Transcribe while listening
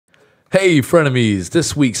Hey, frenemies.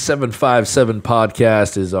 This week's 757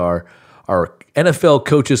 podcast is our NFL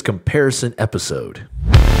coaches comparison episode.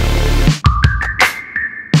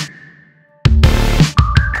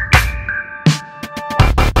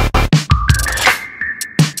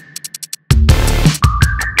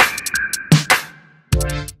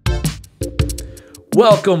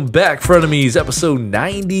 Welcome back, frenemies, episode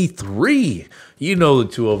 93. You know the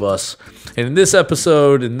two of us. And in this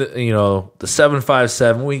episode, the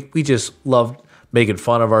 757, we just love making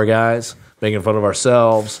fun of our guys, making fun of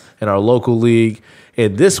ourselves and our local league.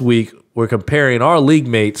 And this week, we're comparing our league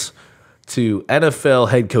mates to NFL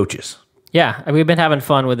head coaches. Yeah, we've been having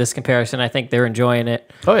fun with this comparison. I think they're enjoying it.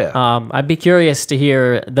 Oh, yeah. I'd be curious to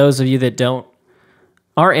hear those of you that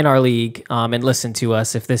are in our league and listen to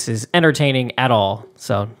us if this is entertaining at all.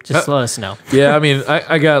 So just let us know. Yeah, I mean,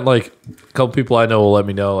 I got like a couple people I know will let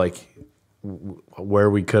me know like where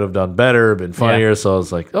we could have done better, been funnier. Yeah. So I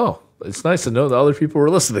was like, oh, it's nice to know that other people were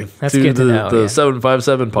listening to the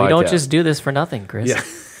 757 podcast. We don't just do this for nothing, Chris. Yeah.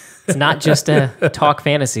 It's not just to talk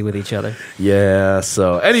fantasy with each other. Yeah,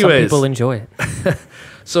 so anyways. Some people enjoy it.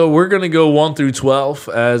 So we're going to go 1 through 12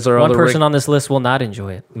 as our One person on this list will not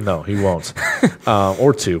enjoy it. No, he won't.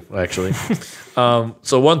 Or 2, actually.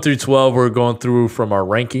 So 1 through 12, we're going through from our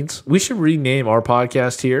rankings. We should rename our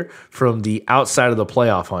podcast here from the Outside of the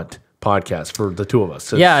Playoff Hunt podcast for the two of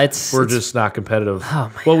us. Yeah, we're just not competitive.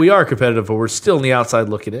 Oh, well, we are competitive, but we're still on the outside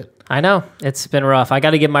looking in. I know. It's been rough. I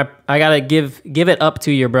got to give it up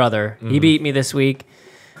to your brother. Mm-hmm. He beat me this week.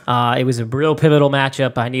 It was a real pivotal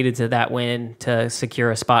matchup. I needed that win to secure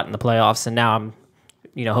a spot in the playoffs, and now I'm,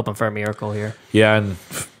 hoping for a miracle here. Yeah, and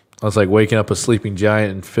I was like waking up a sleeping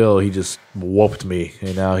giant, and Phil, he just whooped me,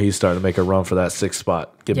 and now he's starting to make a run for that 6th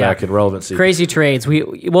spot, get back in relevancy. Crazy trades.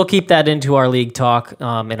 We'll keep that into our league talk in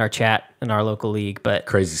our chat in our local league, but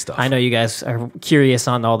crazy stuff. I know you guys are curious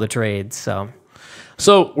on all the trades, so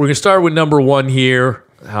we're gonna start with number 1 here.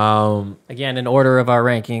 Again, in order of our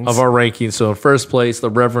rankings. So in first place,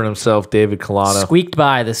 the Reverend himself, David Kalana. Squeaked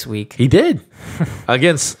by this week. He did.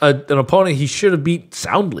 Against an opponent he should have beat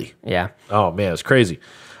soundly. Yeah. Oh, man, it's crazy.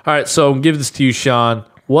 All right, so I'm giving this to you, Sean.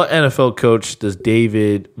 What NFL coach does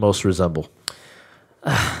David most resemble?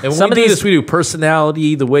 And when we do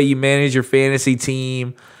personality, the way you manage your fantasy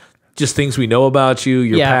team, just things we know about you,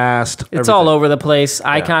 your past. It's everything. All over the place.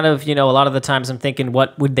 I kind of, a lot of the times I'm thinking,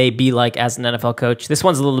 what would they be like as an NFL coach? This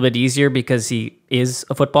one's a little bit easier because he is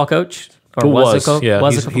a football coach. Or was a coach. Yeah,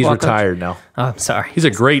 he's retired now. Oh, I'm sorry. He's a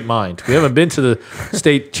great mind. We haven't been to the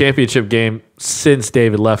state championship game since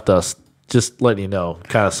David left us. Just letting you know.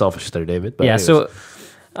 Kind of selfish there, David. But anyways. So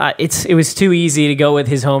it was too easy to go with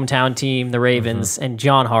his hometown team, the Ravens, and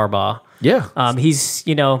John Harbaugh. Yeah. He's,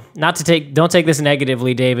 don't take this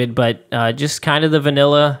negatively, David, but just kind of the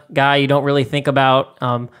vanilla guy you don't really think about,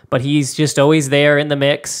 but he's just always there in the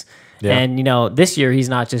mix. Yeah. And, this year he's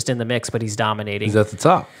not just in the mix, but he's dominating. He's at the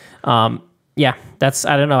top. Yeah,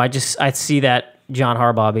 I don't know. I see that John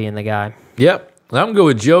Harbaugh being the guy. Yep. I'm going to go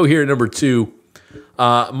with Joe here at number 2.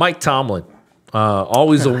 Mike Tomlin.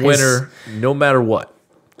 Always a winner, no matter what.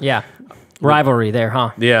 Yeah. Rivalry there, huh?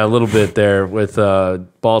 Yeah, a little bit there with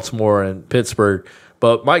Baltimore and Pittsburgh.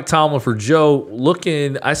 But Mike Tomlin for Joe,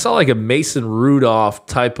 I saw like a Mason Rudolph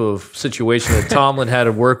type of situation that Tomlin had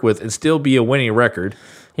to work with and still be a winning record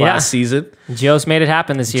last season. Joe's made it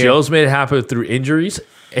happen this year. Joe's made it happen through injuries,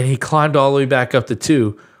 and he climbed all the way back up to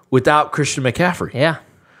 2 without Christian McCaffrey. Yeah.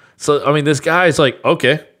 So, I mean, this guy is like,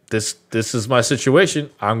 okay, this is my situation.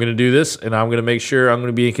 I'm going to do this, and I'm going to make sure I'm going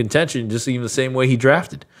to be in contention just even the same way he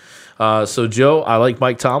drafted. So, Joe, I like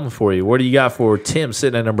Mike Tomlin for you. What do you got for Tim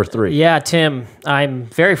sitting at number 3? Yeah, Tim, I'm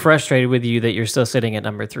very frustrated with you that you're still sitting at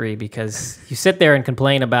number 3 because you sit there and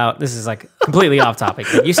complain about, this is like completely off topic,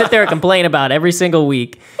 but you sit there and complain about every single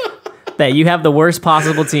week that you have the worst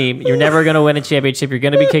possible team. You're never going to win a championship. You're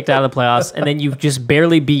going to be kicked out of the playoffs. And then you just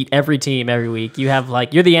barely beat every team every week. You have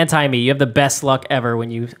you're the anti-me. You have the best luck ever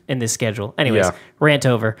in this schedule. Anyways, rant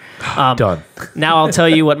over. Done. Now I'll tell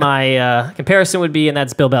you what my comparison would be, and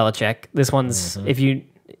that's Bill Belichick. This one's,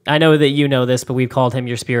 I know that you know this, but we've called him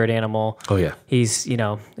your spirit animal. Oh, yeah. He's,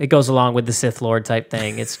 it goes along with the Sith Lord type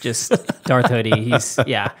thing. It's just Darth Hoodie. He's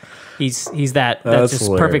that just hilarious.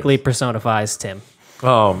 Perfectly personifies Tim.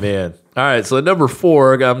 Oh, man. All right, so at number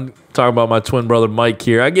 4, I'm talking about my twin brother Mike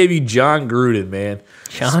here. I gave you John Gruden, man.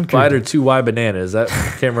 Spider 2Y Bananas. I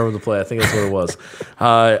can't remember the play. I think that's what it was.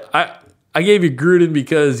 I gave you Gruden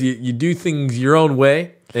because you do things your own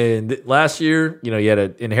way. And last year, you had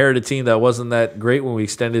an inherited team that wasn't that great when we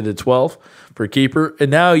extended to 12 for keeper.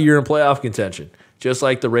 And now you're in playoff contention, just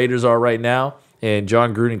like the Raiders are right now. And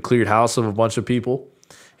John Gruden cleared house of a bunch of people.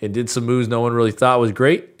 and did some moves no one really thought was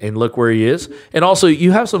great, and look where he is. And also,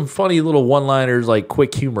 you have some funny little one-liners, like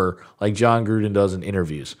quick humor, like John Gruden does in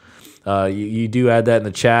interviews. You do add that in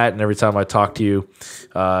the chat, and every time I talk to you,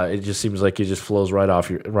 it just seems like it just flows right off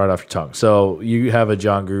your tongue. So you have a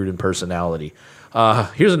John Gruden personality.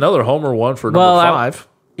 Here's another homer one for number 5.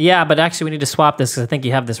 Yeah, but actually we need to swap this because I think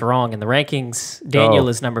you have this wrong in the rankings. Daniel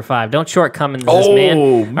is number 5. Don't shortcoming this, man.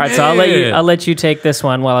 All right, so I'll let you take this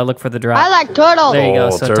one while I look for the drop. I like turtles. There you go.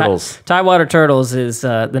 So turtles. Tidewater Turtles is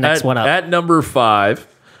the next one up. At number 5,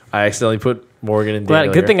 I accidentally put Morgan and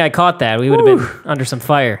Daniel. Good thing I caught that. We would have been under some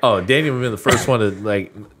fire. Oh, Daniel would have been the first one to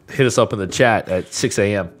hit us up in the chat at 6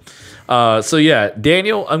 a.m. So yeah,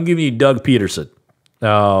 Daniel, I'm giving you Doug Peterson.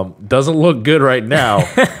 Doesn't look good right now.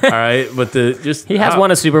 All right, but he has won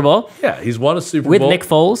a Super Bowl. Yeah, he's won a Super Bowl with Nick Nick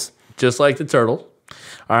Foles, just like the Turtle.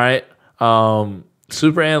 All right,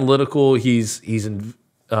 super analytical. He's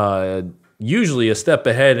usually a step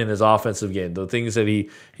ahead in his offensive game. The things that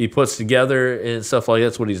he puts together and stuff like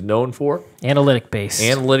that's what he's known for. Analytic base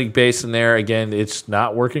in there. Again, it's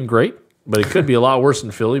not working great, but it could be a lot worse than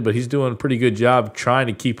Philly. But he's doing a pretty good job trying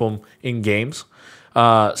to keep them in games.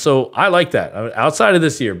 So I like that. I mean, outside of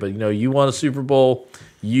this year, but you won a Super Bowl.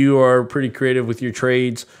 You are pretty creative with your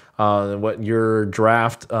trades, what your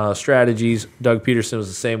draft strategies. Doug Peterson was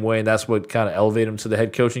the same way, and that's what kind of elevated him to the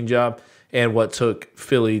head coaching job, and what took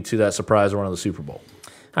Philly to that surprise run of the Super Bowl.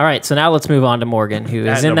 All right, so now let's move on to Morgan, who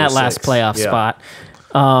is in that last playoff spot.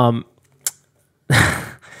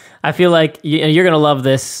 I feel like you're going to love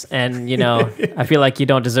this, and I feel like you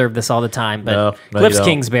don't deserve this all the time. But no, Cliff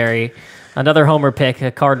Kingsbury. Another homer pick, a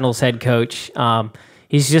Cardinals head coach.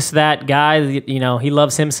 He's just that guy. He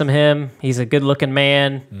loves him some him. He's a good-looking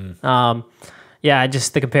man.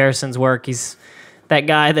 Just the comparisons work. He's that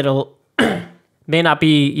guy that'll may not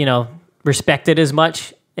be respected as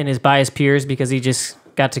much by his peers because he just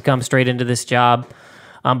got to come straight into this job.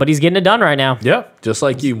 But he's getting it done right now. Yeah, just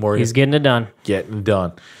like you, Morgan. He's getting it done.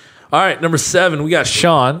 All right, number 7, we got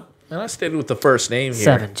Sean. And I stayed with the first name here.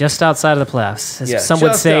 7, just outside of the playoffs. As some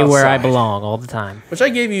would say where I belong all the time. Which I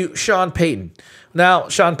gave you Sean Payton. Now,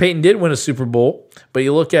 Sean Payton did win a Super Bowl, but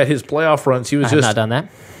you look at his playoff runs, he was not done that.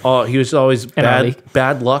 He was always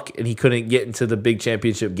bad luck, and he couldn't get into the big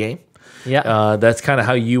championship game. Yeah. That's kind of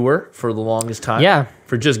how you were for the longest time. Yeah.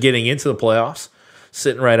 For just getting into the playoffs,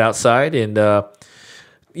 sitting right outside. And,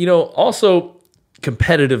 also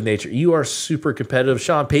competitive nature. You are super competitive.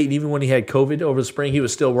 Sean Payton, even when he had COVID over the spring, he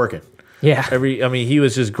was still working. Yeah. He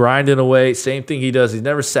was just grinding away. Same thing he does. He's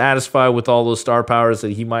never satisfied with all those star powers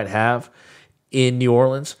that he might have in New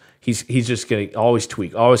Orleans. He's just going to always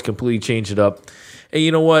tweak, always completely change it up. And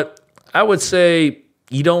you know what? I would say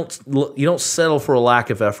you don't settle for a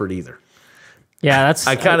lack of effort either. Yeah,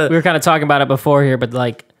 we were kind of talking about it before here,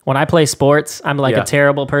 but when I play sports, I'm a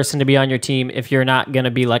terrible person to be on your team if you're not going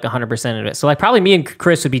to be 100% of it. So probably me and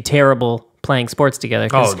Chris would be terrible playing sports together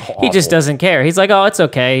because he just doesn't care. He's like, oh, it's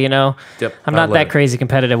okay, Yep, I'm not that crazy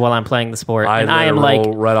competitive while I'm playing the sport. I am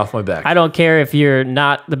roll right off my back. I don't care if you're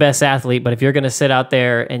not the best athlete, but if you're going to sit out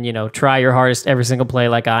there and try your hardest every single play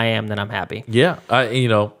like I am, then I'm happy. Yeah,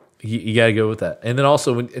 you got to go with that. And then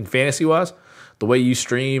also in fantasy wise, the way you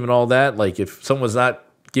stream and all that, if someone's not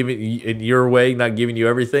giving you in your way, not giving you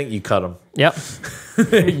everything, you cut them. Yep.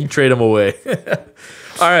 You trade them away.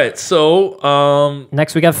 All right, so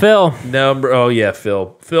next we got Phil.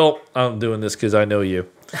 Phil. Phil, I'm doing this because I know you.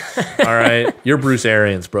 All right, you're Bruce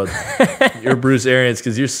Arians, brother. You're Bruce Arians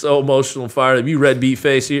because you're so emotional and fired up. You red beat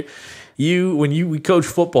face. We coach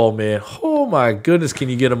football, man. Oh my goodness, can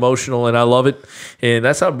you get emotional? And I love it. And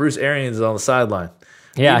that's how Bruce Arians is on the sideline.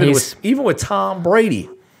 Yeah, even with Tom Brady.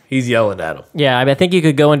 He's yelling at him. Yeah, I think you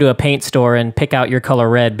could go into a paint store and pick out your color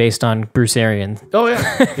red based on Bruce Arians. Oh,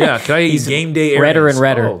 yeah. Yeah, can I use game day Arians? Redder and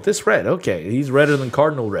redder. Oh, this red. Okay, he's redder than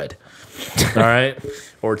Cardinal red. All right?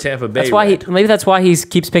 Or Tampa Bay maybe that's why he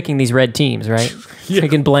keeps picking these red teams, right? So he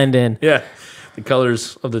can blend in. Yeah, the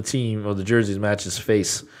colors of the team, of the jerseys match his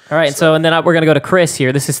face. All right, so and then we're going to go to Chris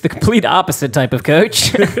here. This is the complete opposite type of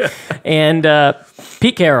coach. And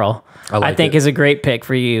Pete Carroll, I think, is a great pick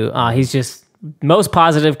for you. He's just most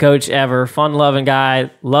positive coach ever, fun-loving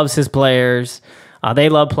guy, loves his players. They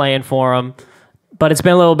love playing for him. But it's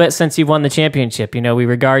been a little bit since you've won the championship. We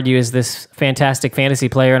regard you as this fantastic fantasy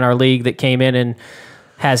player in our league that came in and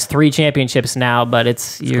has 3 championships now. But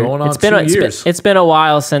it's been a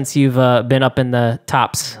while since you've been up in the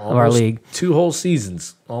tops of our league. Almost 2 whole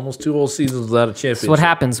seasons without a championship. That's what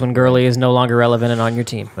happens when Gurley is no longer relevant and on your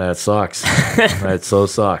team. That sucks. That so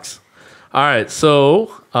sucks. All right, so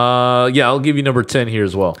I'll give you number 10 here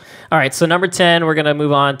as well. All right, so number 10, we're going to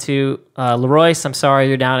move on to Leroyce. I'm sorry,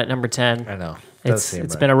 you're down at number 10. I know.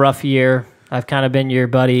 It's been a rough year. I've kind of been your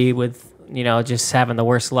buddy with, just having the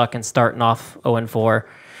worst luck and starting off 0-4.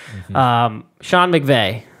 Sean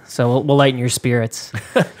McVay. So we'll lighten your spirits.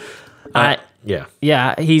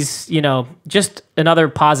 Yeah, he's, just another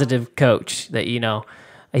positive coach that,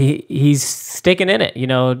 he's sticking in it.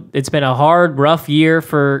 It's been a hard, rough year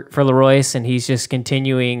for Leroyce, and he's just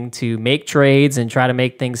continuing to make trades and try to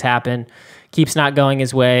make things happen. Keeps not going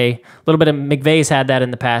his way. A little bit of McVay's had that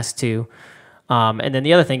in the past too. And then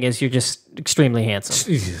the other thing is you're just extremely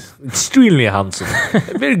handsome. Extremely handsome.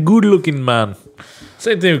 A very good-looking man.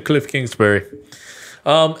 Same thing with Cliff Kingsbury.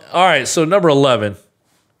 All right, so number 11,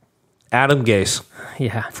 Adam Gase.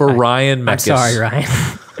 Yeah. For Ryan Meckes. I'm sorry,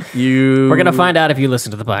 Ryan. We're going to find out if you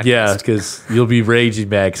listen to the podcast. Yeah, because you'll be raging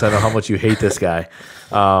mad because I know how much you hate this guy.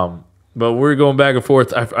 But we're going back and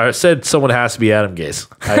forth. I said someone has to be Adam Gase.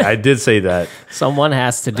 I did say that. Someone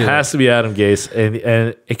has to do it. Has to be Adam Gase.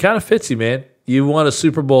 And it kind of fits you, man. You won a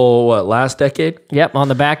Super Bowl, last decade? Yep, on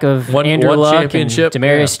the back of Andrew Luck and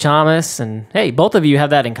Demaryius Thomas. And, hey, both of you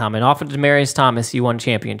have that in common. Off of Demaryius Thomas, you won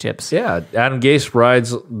championships. Yeah, Adam Gase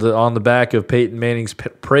rides on the back of Peyton Manning's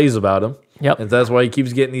praise about him. Yep. And that's why he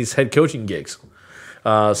keeps getting these head coaching gigs.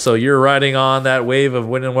 So you're riding on that wave of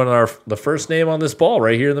winning the first name on this ball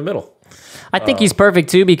right here in the middle. I think he's perfect,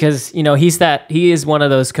 too, because, he is one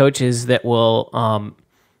of those coaches that will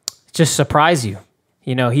just surprise you.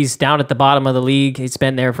 He's down at the bottom of the league. He's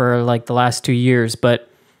been there for the last 2 years, but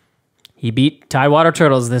he beat Tidewater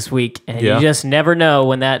Turtles this week, and you just never know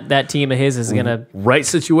when that team of his is going to... Right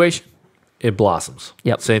situation, it blossoms.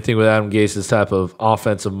 Yep. Same thing with Adam Gase's type of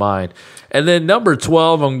offensive mind. And then number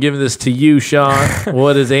 12, I'm giving this to you, Sean.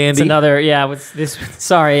 What is Andy? It's another,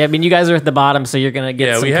 sorry. I mean, you guys are at the bottom, so you're going to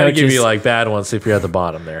get some we coaches. had to give you bad ones if you're at the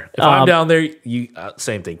bottom there. If I'm down there,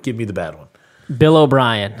 same thing. Give me the bad one. Bill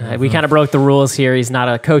O'Brien. We kind of broke the rules here. He's not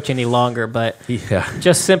a coach any longer, but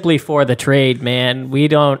just simply for the trade, man.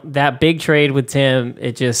 That big trade with Tim,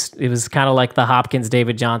 it was kind of like the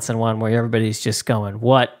Hopkins-David Johnson one where everybody's just going,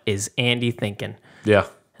 what is Andy thinking? Yeah.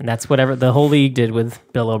 And that's whatever the whole league did with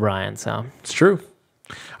Bill O'Brien. So it's true.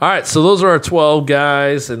 All right, so those are our 12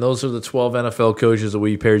 guys, and those are the 12 NFL coaches that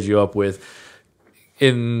we paired you up with.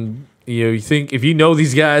 You think if you know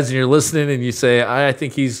these guys and you're listening and you say, I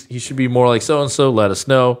think he should be more like so-and-so, let us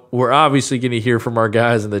know. We're obviously going to hear from our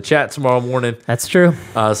guys in the chat tomorrow morning. That's true.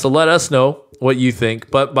 So let us know what you think.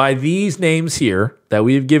 But by these names here that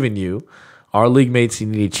we have given you, our league mates, you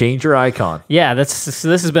need to change your icon. Yeah, this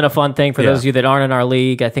has been a fun thing for those of you that aren't in our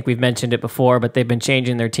league. I think we've mentioned it before, but they've been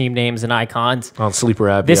changing their team names and icons. On Sleeper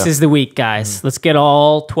app, This is the week, guys. Let's get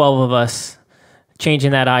all 12 of us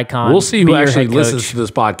changing that icon. We'll see who actually listens to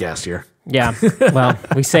this podcast here. Yeah, well,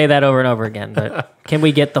 we say that over and over again, but can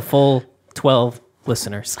we get the full 12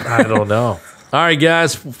 listeners? I don't know. All right,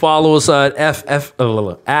 guys, follow us at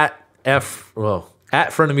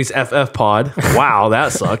Frenemies FF Pod. Wow,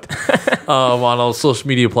 that sucked. On all social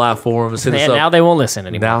media platforms. And now they won't listen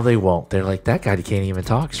anymore. Now they won't. They're like, that guy can't even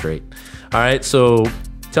talk straight. All right, so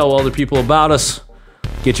tell other people about us.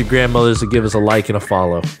 Get your grandmothers to give us a like and a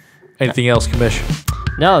follow. Anything else, Commish?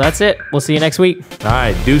 No, that's it. We'll see you next week. All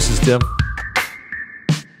right. Deuces, Tim.